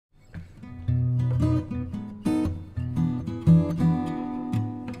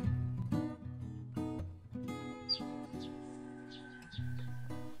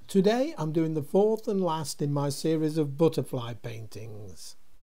Today I'm doing the fourth and last in my series of butterfly paintings.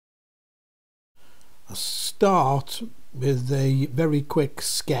 I start with a very quick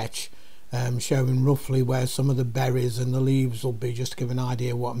sketch showing roughly where some of the berries and the leaves will be, just to give an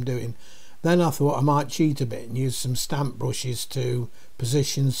idea what I'm doing. Then I thought I might cheat a bit and use some stamp brushes to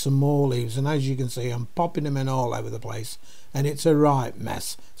position some more leaves, and as you can see I'm popping them in all over the place and it's a right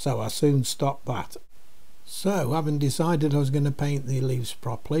mess, so I soon stopped that. So, having decided I was going to paint the leaves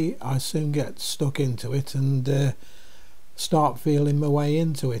properly, I soon get stuck into it and start feeling my way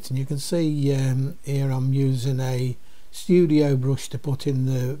into it. And you can see here I'm using a studio brush to put in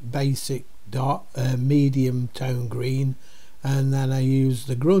the basic dark, medium tone green, and then I use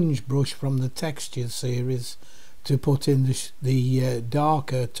the grunge brush from the texture series to put in the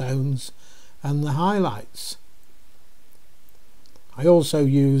darker tones and the highlights. I also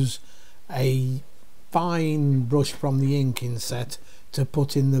use a fine brush from the inking set to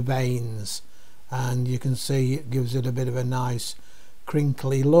put in the veins, and you can see it gives it a bit of a nice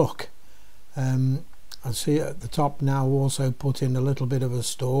crinkly look. I see at the top now also put in a little bit of a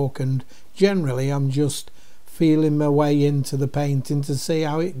stalk, and generally I'm just feeling my way into the painting to see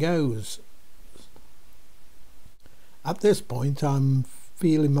how it goes. At this point I'm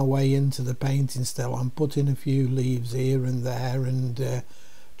feeling my way into the painting still. I'm putting a few leaves here and there and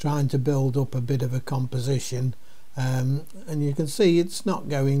trying to build up a bit of a composition, and you can see it's not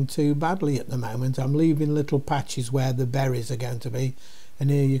going too badly at the moment. I'm leaving little patches where the berries are going to be, and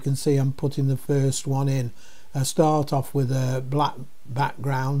here you can see I'm putting the first one in. I start off with a black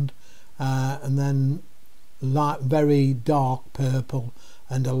background and then very dark purple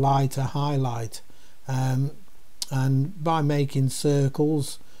and a lighter highlight, and by making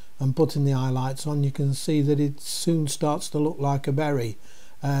circles and putting the highlights on, you can see that it soon starts to look like a berry.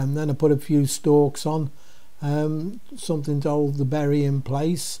 Then I put a few stalks on, something to hold the berry in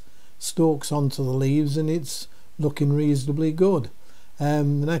place, stalks onto the leaves, and it's looking reasonably good. The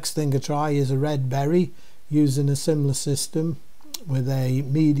next thing I try is a red berry, using a similar system with a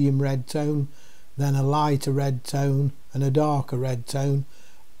medium red tone, then a lighter red tone and a darker red tone,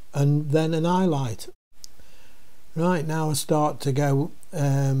 and then an highlight. Right, now I start to go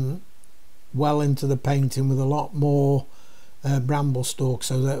well into the painting with a lot more bramble stalk,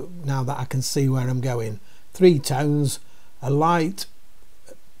 so that now that I can see where I'm going. 3 tones, a light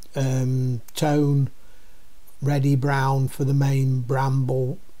tone reddy brown for the main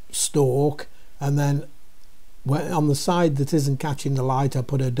bramble stalk, and then on the side that isn't catching the light I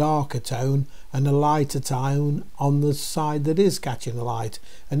put a darker tone and a lighter tone on the side that is catching the light.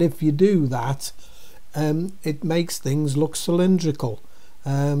 And if you do that, it makes things look cylindrical,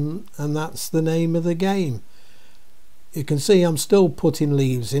 and that's the name of the game. You can see I'm still putting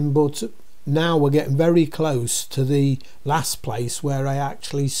leaves in, but now we're getting very close to the last place where I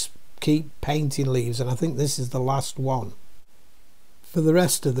actually keep painting leaves, and I think this is the last one. For the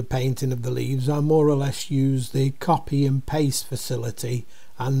rest of the painting of the leaves I more or less use the copy and paste facility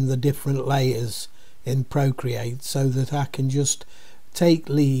and the different layers in Procreate, so that I can just take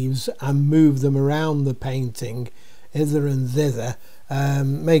leaves and move them around the painting hither and thither,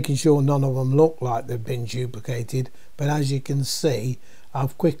 making sure none of them look like they've been duplicated. But as you can see,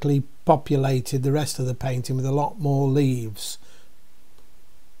 I've quickly populated the rest of the painting with a lot more leaves.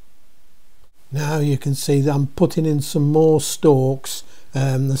 Now you can see that I'm putting in some more stalks,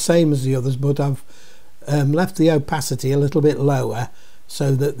 the same as the others, but I've left the opacity a little bit lower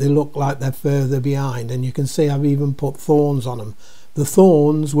so that they look like they're further behind, and you can see I've even put thorns on them. The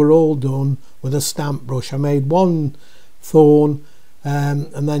thorns were all done with a stamp brush. I made one thorn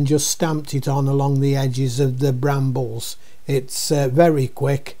and then just stamped it on along the edges of the brambles. It's very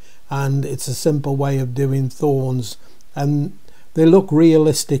quick and it's a simple way of doing thorns, and they look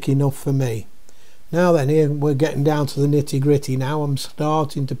realistic enough for me. Now then, here we're getting down to the nitty-gritty now. I'm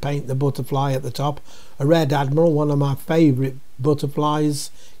starting to paint the butterfly at the top, a red admiral, one of my favourite butterflies.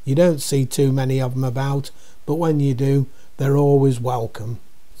 You don't see too many of them about, but when you do, they're always welcome.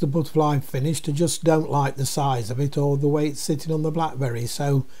 The butterfly finished, I just don't like the size of it or the way it's sitting on the blackberry,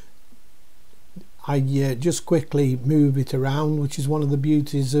 so I just quickly move it around, which is one of the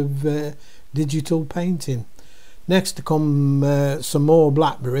beauties of digital painting. Next to come some more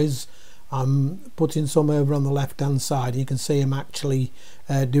blackberries. I'm putting some over on the left hand side. You can see I'm actually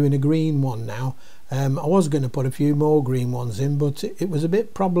doing a green one now. I was going to put a few more green ones in, but it was a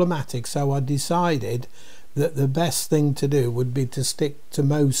bit problematic, so I decided that the best thing to do would be to stick to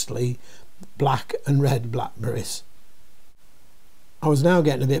mostly black and red blackberries. I was now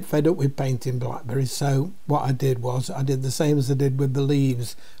getting a bit fed up with painting blackberries, so what I did was I did the same as I did with the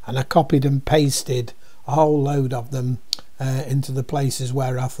leaves, and I copied and pasted a whole load of them into the places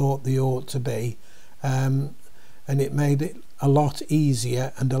where I thought they ought to be, and it made it a lot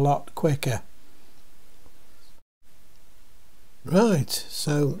easier and a lot quicker. Right,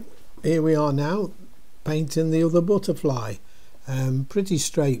 so here we are now painting the other butterfly. Pretty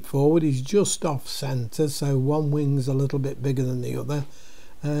straightforward. He's just off centre, so one wing's a little bit bigger than the other,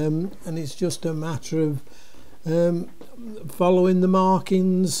 and it's just a matter of following the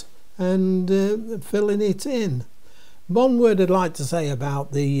markings and filling it in. One word I'd like to say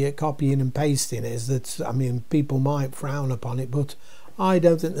about the copying and pasting is that, I mean, people might frown upon it, but I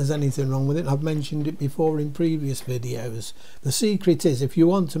don't think there's anything wrong with it. I've mentioned it before in previous videos. The secret is, if you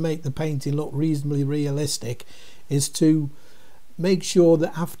want to make the painting look reasonably realistic, is to make sure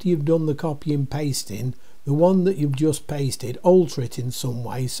that after you've done the copy and pasting, the one that you've just pasted, alter it in some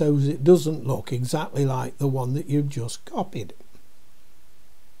way so that it doesn't look exactly like the one that you've just copied.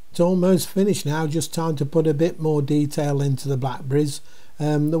 It's almost finished now, just time to put a bit more detail into the blackberries.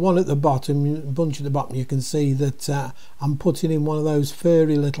 The one at the bottom, bunch at the bottom, you can see that I'm putting in one of those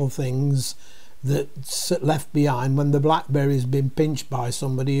furry little things that's left behind when the blackberry's been pinched by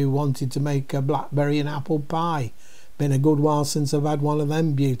somebody who wanted to make a blackberry and apple pie. Been a good while since I've had one of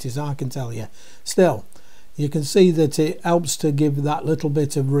them beauties, I can tell you. Still, you can see that it helps to give that little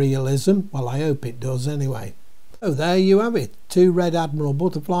bit of realism. Well, I hope it does anyway. So there you have it, 2 red admiral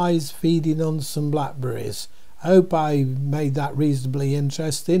butterflies feeding on some blackberries. I hope I made that reasonably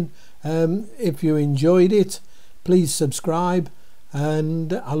interesting. If you enjoyed it, please subscribe,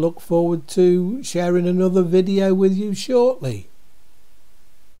 and I look forward to sharing another video with you shortly.